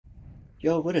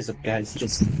Yo, what is up guys?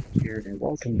 Just here and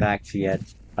welcome back to yet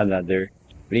another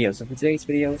video. So for today's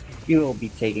video, we will be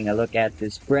taking a look at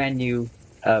this brand new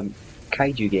um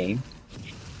kaiju game.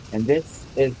 And this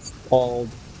is called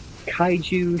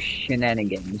Kaiju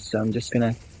Shenanigans. So I'm just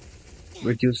gonna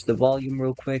reduce the volume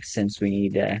real quick since we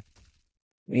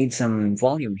need some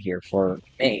volume here for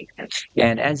me.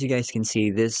 And as you guys can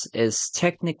see, this is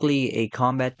technically a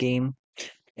combat game.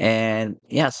 And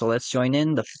yeah, so let's join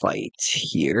in the fight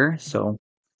here. So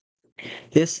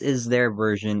this is their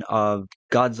version of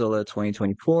Godzilla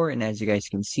 2024, and as you guys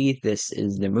can see, this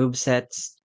is the move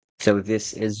sets. So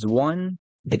this is one.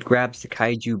 It grabs the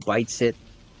kaiju, bites it,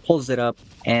 pulls it up,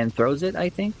 and throws it, I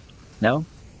think? No?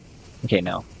 Okay,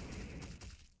 no.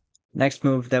 Next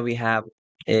move that we have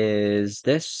is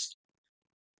this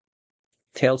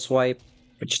tail swipe,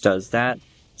 which does that.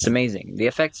 It's amazing. The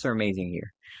effects are amazing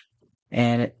here.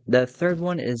 And the third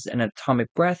one is an atomic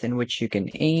breath in which you can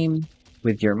aim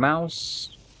with your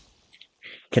mouse.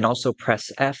 Can also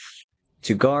press F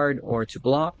to guard or to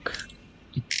block.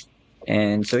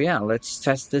 And so yeah, let's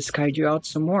test this kaiju out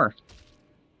some more.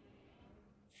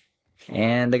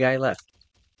 And the guy left.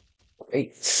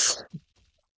 Great.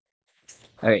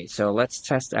 Alright, so let's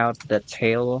test out the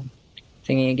tail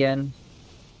thingy again.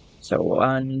 So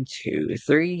 1, 2,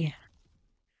 3.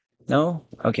 No?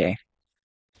 Okay.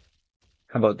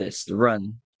 How about this? The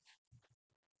run.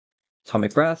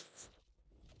 Atomic breath.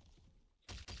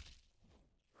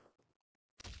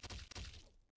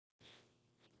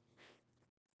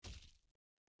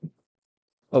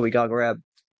 Oh, we got grab.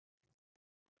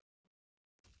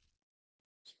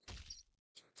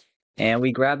 And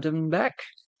we grabbed him back.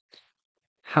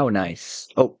 How nice.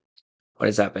 Oh, what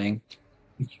is happening?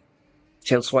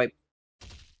 Tail swipe.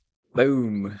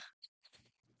 Boom.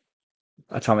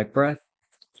 Atomic breath.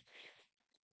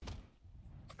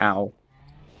 Ow.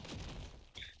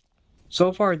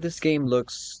 So far, this game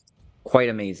looks quite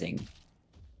amazing.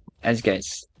 As you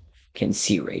guys can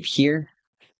see right here.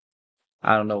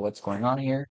 I don't know what's going on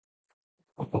here.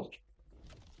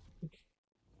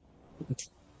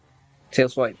 Tail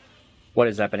swipe. What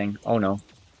is happening? Oh no.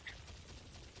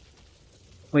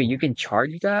 Wait, you can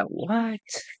charge that? What?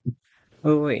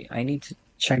 Oh wait, I need to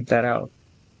check that out.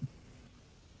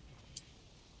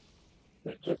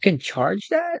 You can charge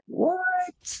that?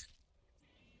 What?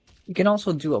 You can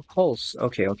also do a pulse.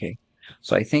 Okay, okay.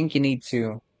 So I think you need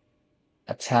to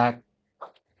attack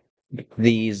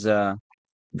these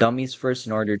dummies first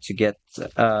in order to get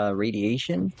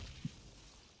radiation.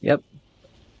 Yep.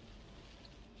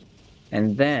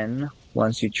 And then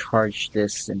once you charge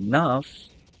this enough,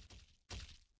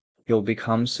 you'll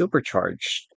become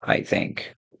supercharged, I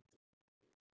think.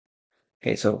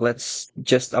 Okay, so let's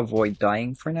just avoid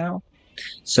dying for now,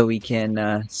 so we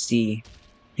can see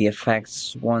the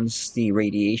effects once the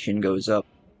radiation goes up.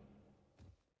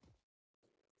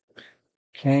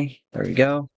 Okay, there we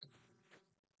go.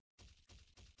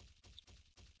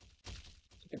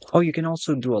 Oh, you can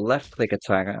also do a left click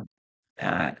attack.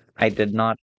 I did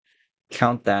not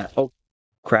count that. Oh,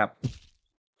 crap.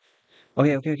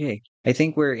 Okay, okay, okay. I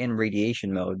think we're in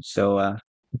radiation mode, so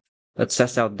let's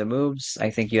test out the moves. I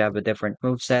think you have a different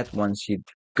move set once you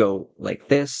go like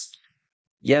this.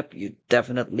 Yep, you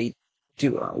definitely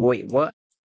do. Wait, what?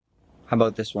 How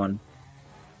about this one?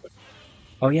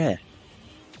 Oh yeah,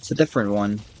 it's a different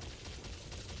one.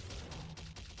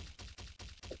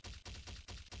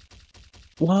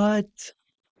 What?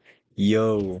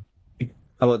 Yo.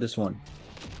 How about this one?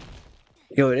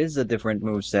 Yo, it is a different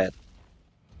move set.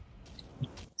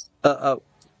 Oh.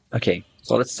 Okay,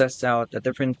 so let's test out a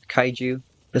different kaiju.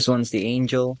 This one's the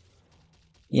angel,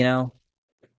 you know?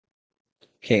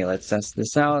 Okay, let's test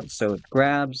this out. So it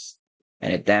grabs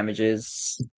and it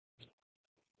damages.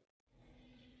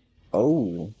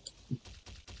 Oh.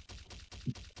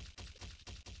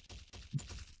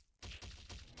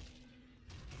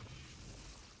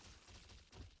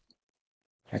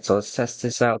 Alright, so let's test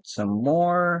this out some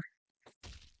more.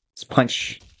 Let's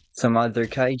punch some other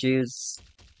kaijus.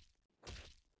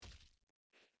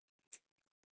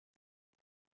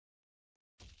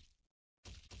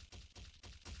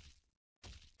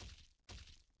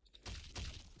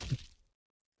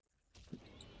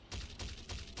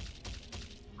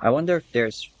 I wonder if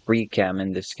there's free cam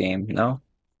in this game. No?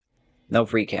 No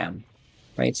free cam.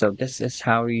 Right, so this is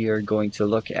how you're going to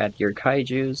look at your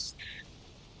kaijus.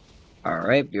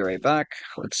 Alright, be right back.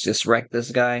 Let's just wreck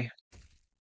this guy.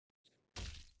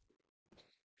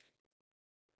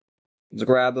 Let's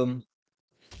grab him.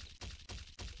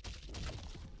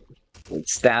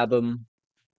 Let's stab him.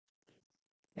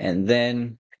 And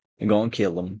then we're gonna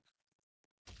kill him.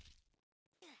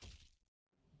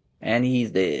 And he's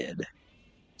dead.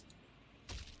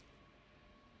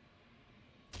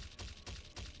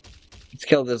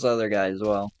 kill this other guy as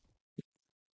well.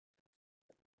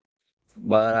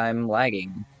 But I'm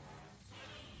lagging.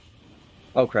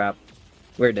 Oh crap.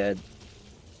 We're dead.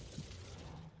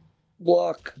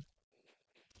 Block.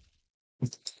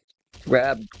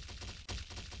 Grab.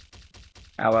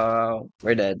 Ow, ow, ow.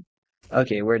 We're dead.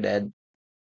 Okay, we're dead.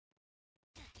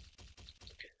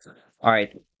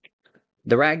 Alright.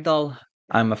 The ragdoll,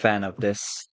 I'm a fan of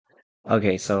this.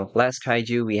 Okay, so last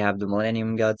kaiju, we have the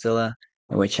Millennium Godzilla,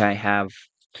 which I have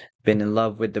been in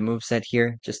love with the moveset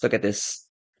here. Just look at this.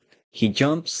 He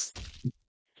jumps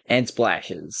and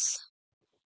splashes.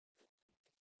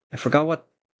 I forgot what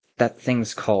that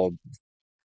thing's called.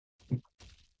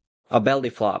 A belly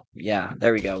flop. Yeah,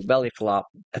 there we go. Belly flop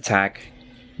attack.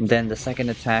 Then the second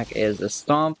attack is a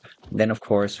stomp. Then, of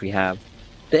course, we have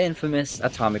the infamous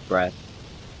atomic breath.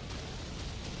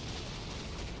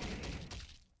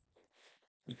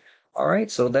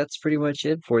 Alright, so that's pretty much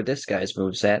it for this guy's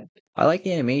moveset. I like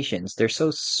the animations. They're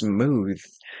so smooth.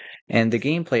 And the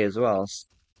gameplay as well is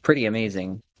pretty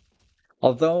amazing.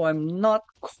 Although I'm not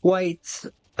quite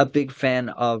a big fan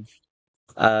of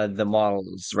the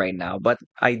models right now, but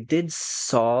I did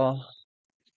saw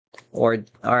or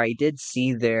I did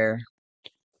see their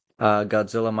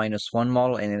Godzilla -1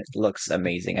 model, and it looks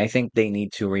amazing. I think they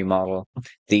need to remodel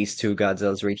these two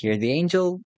Godzillas right here. The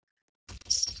Angel,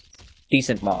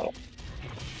 decent model,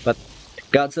 but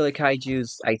Godzilla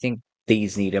Kaiju's, I think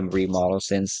these need a remodel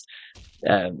since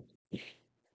um,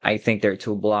 I think they're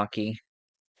too blocky.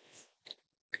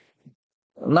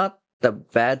 Not the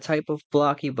bad type of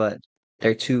blocky, but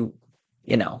they're too,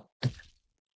 you know,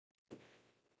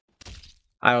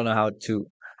 I don't know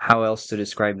how else to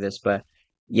describe this, but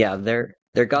yeah, their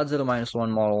Godzilla -1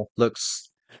 model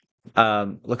looks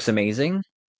amazing.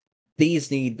 These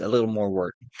need a little more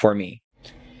work for me.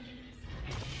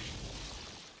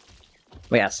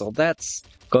 But yeah, so that's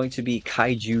going to be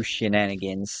Kaiju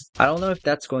Shenanigans. I don't know if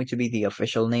that's going to be the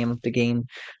official name of the game,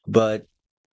 but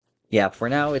yeah, for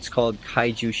now it's called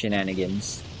Kaiju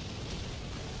Shenanigans.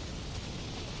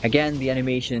 Again, the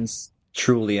animation's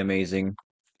truly amazing.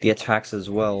 The attacks as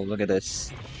well. Look at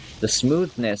this. The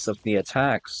smoothness of the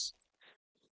attacks.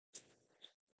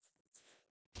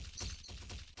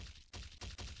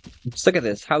 Just look at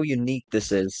this, how unique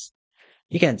this is.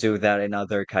 You can't do that in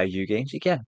other kaiju games. You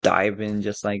can't dive in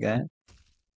just like that.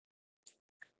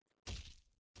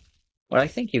 Well, I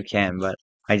think you can, but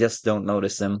I just don't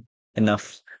notice them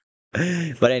enough.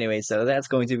 But anyway, so that's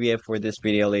going to be it for this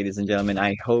video, ladies and gentlemen.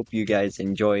 I hope you guys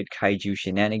enjoyed Kaiju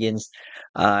Shenanigans.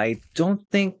 I don't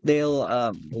think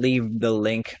they'll leave the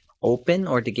link open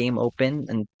or the game open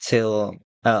until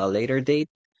a later date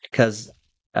because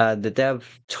the dev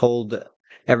told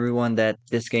everyone that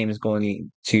this game is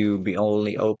going to be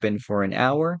only open for an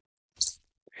hour.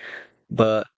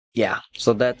 But yeah,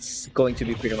 so that's going to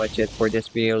be pretty much it for this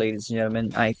video, ladies and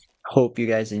gentlemen. I hope you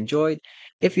guys enjoyed.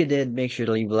 If you did, make sure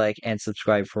to leave a like and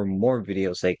subscribe for more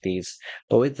videos like these.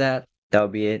 But with that, that'll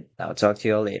be it. I'll talk to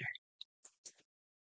you all later.